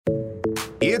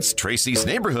It's Tracy's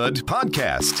Neighborhood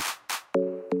Podcast.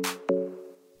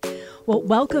 Well,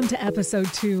 welcome to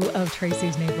episode 2 of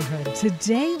Tracy's Neighborhood.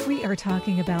 Today we are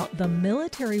talking about the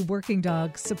Military Working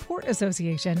Dog Support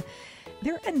Association.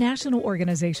 They're a national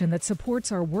organization that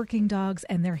supports our working dogs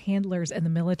and their handlers in the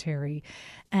military.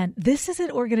 And this is an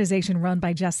organization run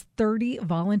by just 30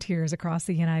 volunteers across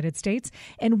the United States,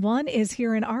 and one is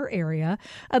here in our area.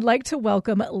 I'd like to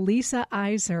welcome Lisa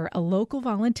Iser, a local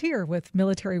volunteer with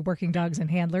Military Working Dogs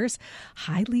and Handlers.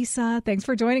 Hi, Lisa. Thanks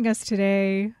for joining us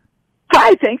today.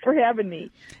 Hi, thanks for having me.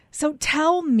 So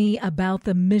tell me about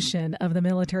the mission of the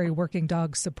Military Working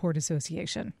Dogs Support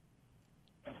Association.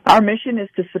 Our mission is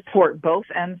to support both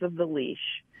ends of the leash.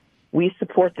 We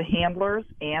support the handlers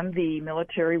and the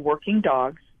military working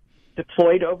dogs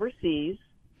deployed overseas,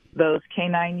 those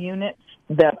canine units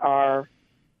that are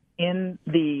in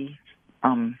the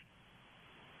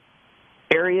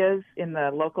areas in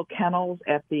the local kennels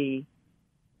at the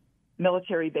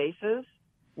military bases.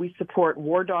 We support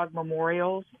war dog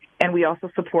memorials, and we also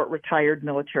support retired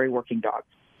military working dogs.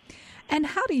 And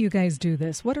how do you guys do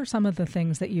this? What are some of the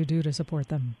things that you do to support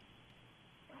them?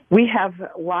 We have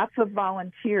lots of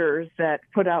volunteers that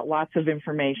put out lots of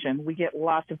information. We get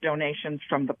lots of donations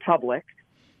from the public.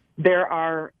 There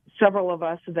are several of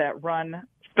us that run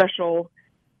special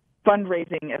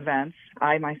fundraising events.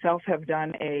 I myself have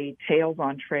done a Tails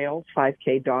on Trails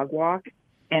 5K dog walk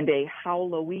and a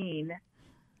Halloween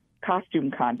costume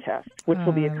contest, which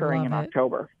will be occurring in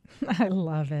October. I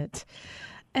love it.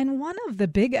 And one of the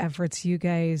big efforts you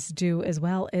guys do as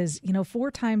well is,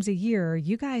 4 times a year,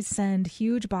 you guys send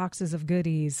huge boxes of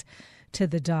goodies to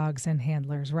the dogs and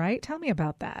handlers, right? Tell me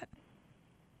about that.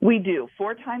 We do.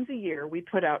 4 times a year, we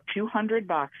put out 200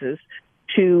 boxes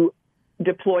to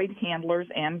deployed handlers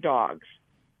and dogs.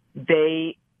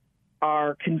 They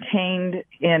are contained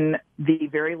in the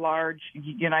very large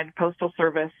United Postal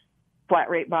Service flat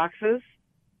rate boxes,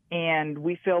 and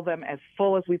we fill them as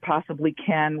full as we possibly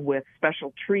can with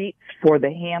special treats for the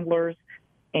handlers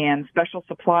and special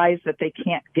supplies that they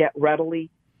can't get readily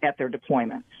at their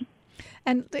deployments.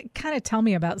 And kind of tell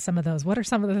me about some of those. What are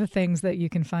some of the things that you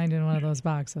can find in one of those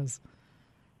boxes?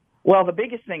 Well, the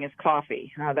biggest thing is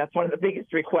coffee. That's one of the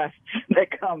biggest requests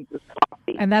that comes is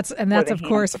coffee. And that's of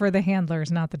course for the handlers,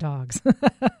 not the dogs.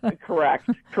 Correct.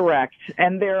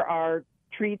 And there are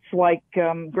treats like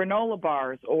granola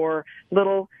bars or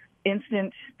little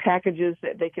instant packages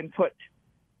that they can put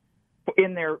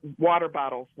in their water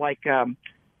bottles, like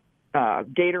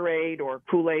Gatorade or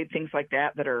Kool-Aid, things like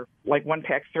that are like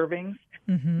 1-pack servings.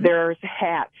 Mm-hmm. There's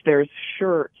hats, there's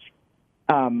shirts.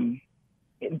 And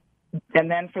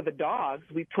then for the dogs,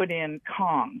 we put in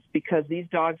Kongs because these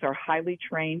dogs are highly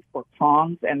trained for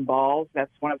Kongs and balls.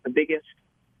 That's one of the biggest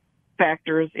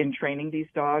factors in training these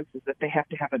dogs is that they have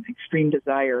to have an extreme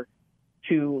desire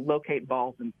to locate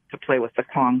balls and to play with the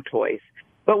Kong toys.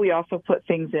 But we also put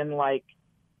things in like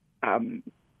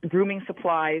grooming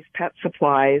supplies, pet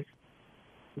supplies.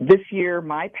 This year,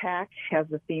 my pack has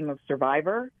the theme of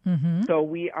Survivor. Mm-hmm. So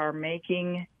we are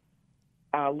making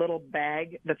a little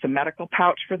bag that's a medical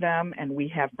pouch for them, and we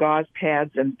have gauze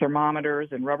pads and thermometers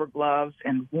and rubber gloves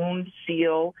and wound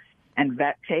seal and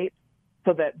vet tape,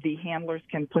 so that the handlers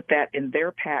can put that in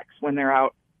their packs when they're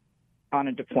out on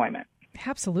a deployment.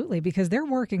 Absolutely, because they're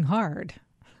working hard.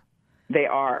 They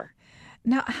are.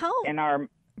 Now,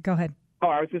 Go ahead. Oh,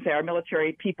 I was going to say our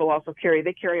military people also carry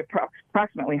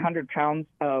approximately 100 pounds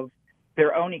of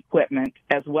their own equipment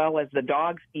as well as the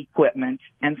dogs' equipment,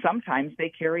 and sometimes they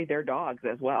carry their dogs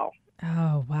as well.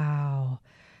 Oh, wow.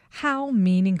 How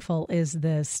meaningful is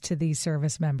this to these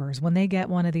service members when they get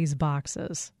one of these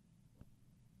boxes?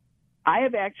 I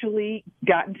have actually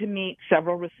gotten to meet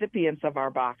several recipients of our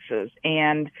boxes,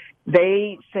 and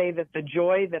they say that the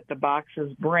joy that the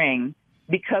boxes bring,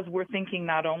 because we're thinking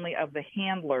not only of the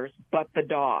handlers but the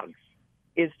dogs,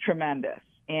 is tremendous.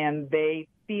 And they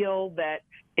feel that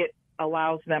it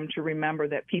allows them to remember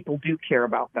that people do care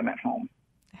about them at home.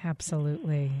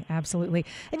 Absolutely. Absolutely.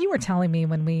 And you were telling me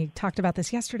when we talked about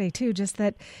this yesterday, too, just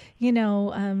that,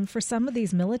 for some of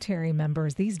these military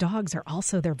members, these dogs are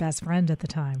also their best friend at the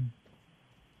time.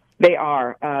 They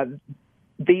are.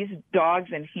 These dogs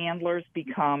and handlers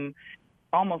become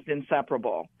almost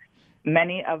inseparable.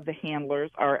 Many of the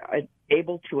handlers are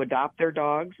able to adopt their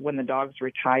dogs when the dogs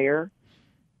retire,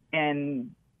 and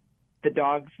the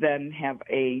dogs then have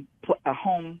a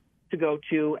home to go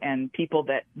to and people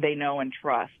that they know and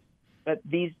trust. But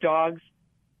these dogs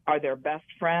are their best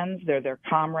friends. They're their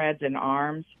comrades in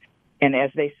arms. And as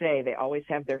they say, they always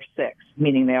have their six,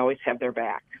 meaning they always have their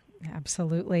back.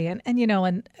 Absolutely. And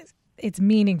it's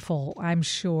meaningful, I'm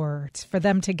sure, for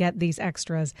them to get these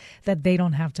extras that they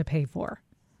don't have to pay for.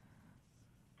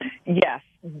 Yes,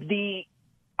 the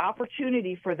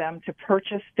opportunity for them to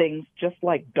purchase things just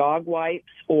like dog wipes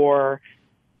or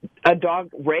a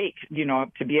dog rake,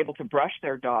 to be able to brush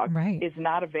their dog, right, is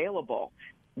not available.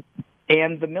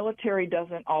 And the military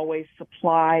doesn't always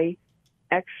supply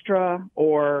extra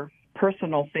or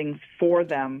personal things for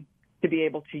them to be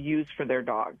able to use for their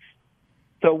dogs.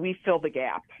 So we fill the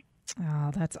gap.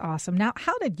 Oh, that's awesome. Now,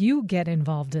 how did you get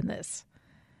involved in this?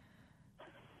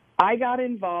 I got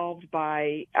involved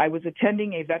I was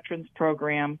attending a veterans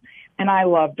program, and I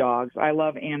love dogs. I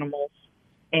love animals.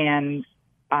 And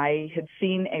I had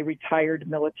seen a retired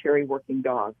military working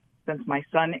dog. Since my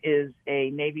son is a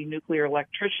Navy nuclear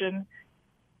electrician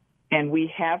and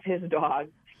we have his dog,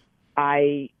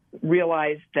 I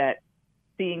realized that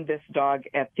seeing this dog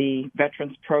at the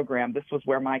veterans program, this was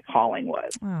where my calling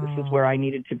was. Oh, this is where I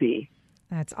needed to be.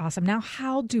 That's awesome. Now,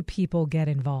 how do people get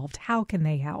involved? How can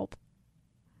they help?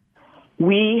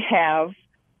 We have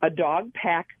a dog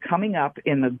pack coming up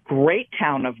in the great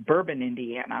town of Bourbon,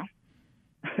 Indiana,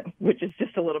 which is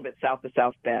just a little bit south of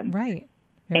South Bend. Right.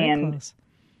 Very close.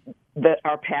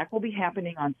 Our pack will be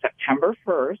happening on September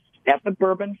 1st at the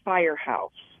Bourbon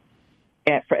Firehouse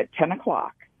at 10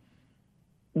 o'clock.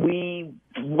 We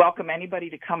welcome anybody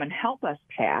to come and help us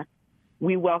pack.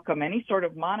 We welcome any sort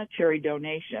of monetary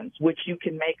donations, which you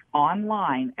can make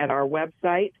online at our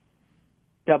website,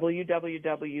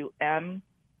 mwdtsa.org.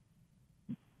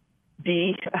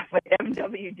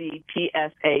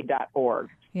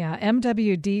 Yeah,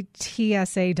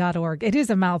 mwdtsa.org. It is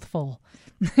a mouthful.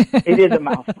 It is a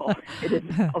mouthful. It is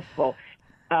a mouthful.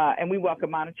 And we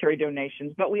welcome monetary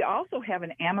donations. But we also have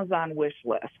an Amazon wish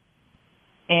list.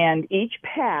 And each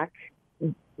pack,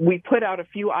 we put out a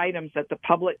few items that the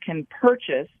public can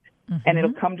purchase, and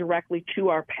it'll come directly to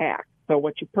our pack. So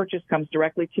what you purchase comes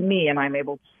directly to me, and I'm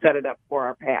able to set it up for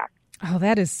our pack. Oh,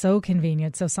 that is so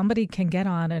convenient. So somebody can get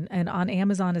on, and on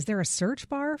Amazon, is there a search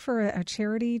bar for a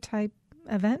charity-type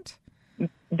event?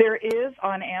 There is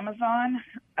on Amazon.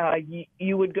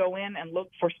 You would go in and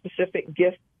look for specific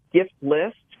gift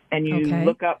lists, and you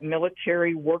look up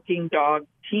Military Working Dog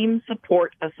Team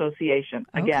Support Association.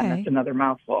 Again, that's another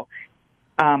mouthful.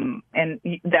 And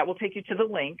that will take you to the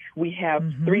link. We have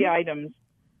 3 items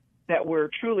that we're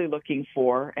truly looking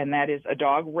for, and that is a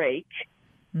dog rake,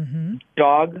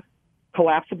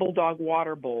 collapsible dog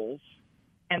water bowls,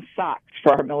 and socks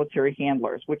for our military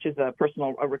handlers, which is a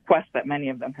request that many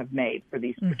of them have made for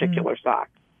these particular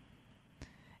socks.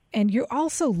 And you're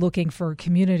also looking for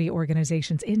community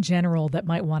organizations in general that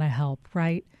might want to help,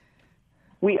 right?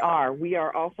 We are. We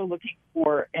are also looking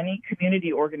for any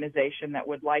community organization that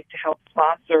would like to help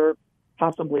sponsor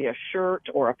possibly a shirt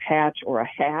or a patch or a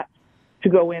hat to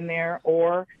go in there,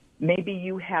 or maybe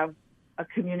you have a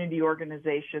community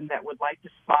organization that would like to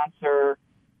sponsor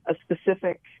a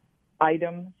specific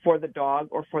item for the dog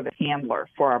or for the handler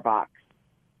for our box.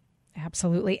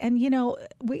 Absolutely. And,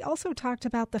 we also talked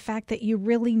about the fact that you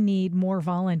really need more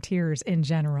volunteers in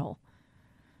general.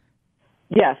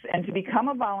 Yes, and to become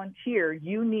a volunteer,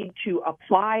 you need to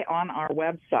apply on our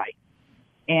website,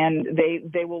 and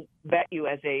they will vet you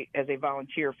as a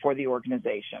volunteer for the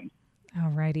organization. All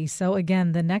righty. So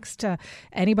again, the next,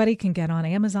 anybody can get on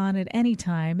Amazon at any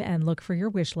time and look for your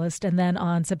wish list. And then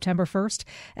on September 1st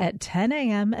at 10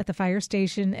 a.m. at the fire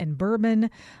station in Bourbon,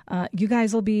 you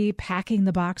guys will be packing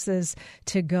the boxes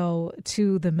to go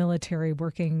to the military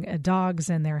working dogs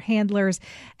and their handlers.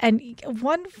 And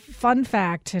one fun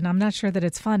fact, and I'm not sure that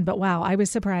it's fun, but wow, I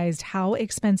was surprised how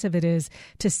expensive it is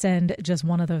to send just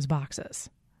one of those boxes.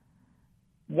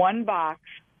 One box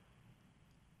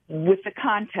with the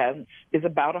contents is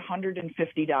about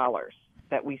 $150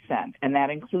 that we send, and that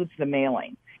includes the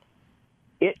mailing.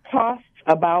 It costs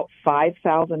about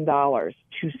 $5,000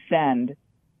 to send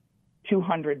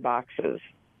 200 boxes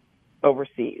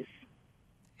overseas.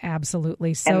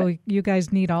 Absolutely. So you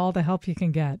guys need all the help you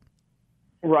can get.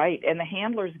 Right, and the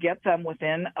handlers get them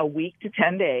within a week to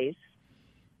 10 days,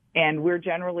 and we're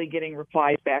generally getting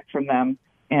replies back from them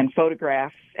and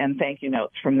photographs and thank you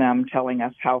notes from them telling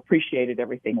us how appreciated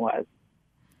everything was.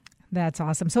 That's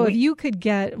awesome. So if you could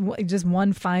get just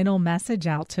one final message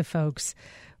out to folks,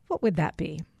 what would that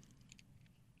be?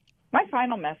 My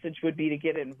final message would be to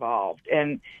get involved.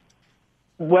 And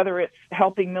whether it's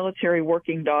helping Military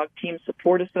Working Dog Team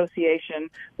Support Association,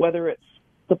 whether it's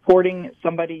supporting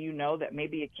somebody you know that may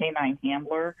be a canine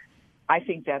handler, I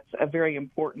think that's a very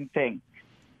important thing.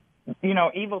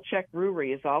 Evil Czech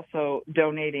Brewery is also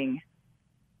donating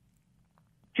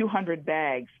 200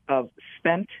 bags of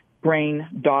spent grain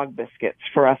dog biscuits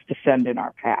for us to send in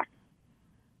our pack.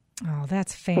 Oh,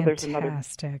 that's fantastic. So there's another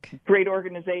great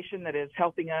organization that is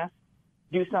helping us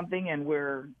do something, and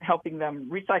we're helping them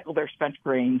recycle their spent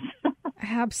grains.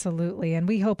 Absolutely. And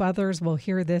we hope others will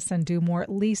hear this and do more.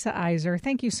 Lisa Iser,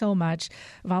 thank you so much.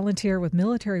 Volunteer with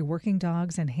Military Working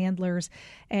Dogs and Handlers.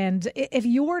 And if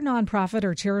your nonprofit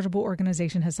or charitable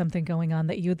organization has something going on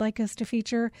that you'd like us to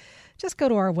feature, just go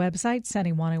to our website,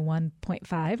 Sunny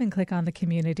 101.5, and click on the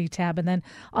community tab. And then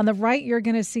on the right, you're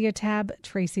going to see a tab,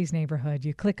 Tracy's Neighborhood.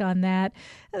 You click on that,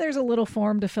 and there's a little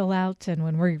form to fill out. And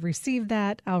when we receive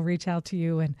that, I'll reach out to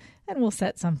you and we'll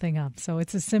set something up. So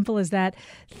it's as simple as that.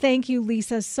 Thank you,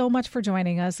 Lisa, so much for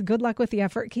joining us. Good luck with the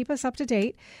effort. Keep us up to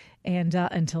date. And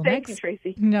until Thank you,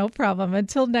 Tracy. No problem.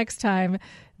 Until next time,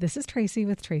 this is Tracy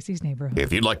with Tracy's Neighborhood.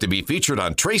 If you'd like to be featured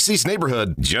on Tracy's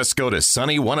Neighborhood, just go to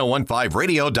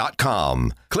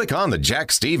sunny1015radio.com. Click on the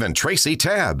Jack, Steve, and Tracy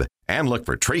tab and look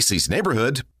for Tracy's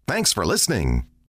Neighborhood. Thanks for listening.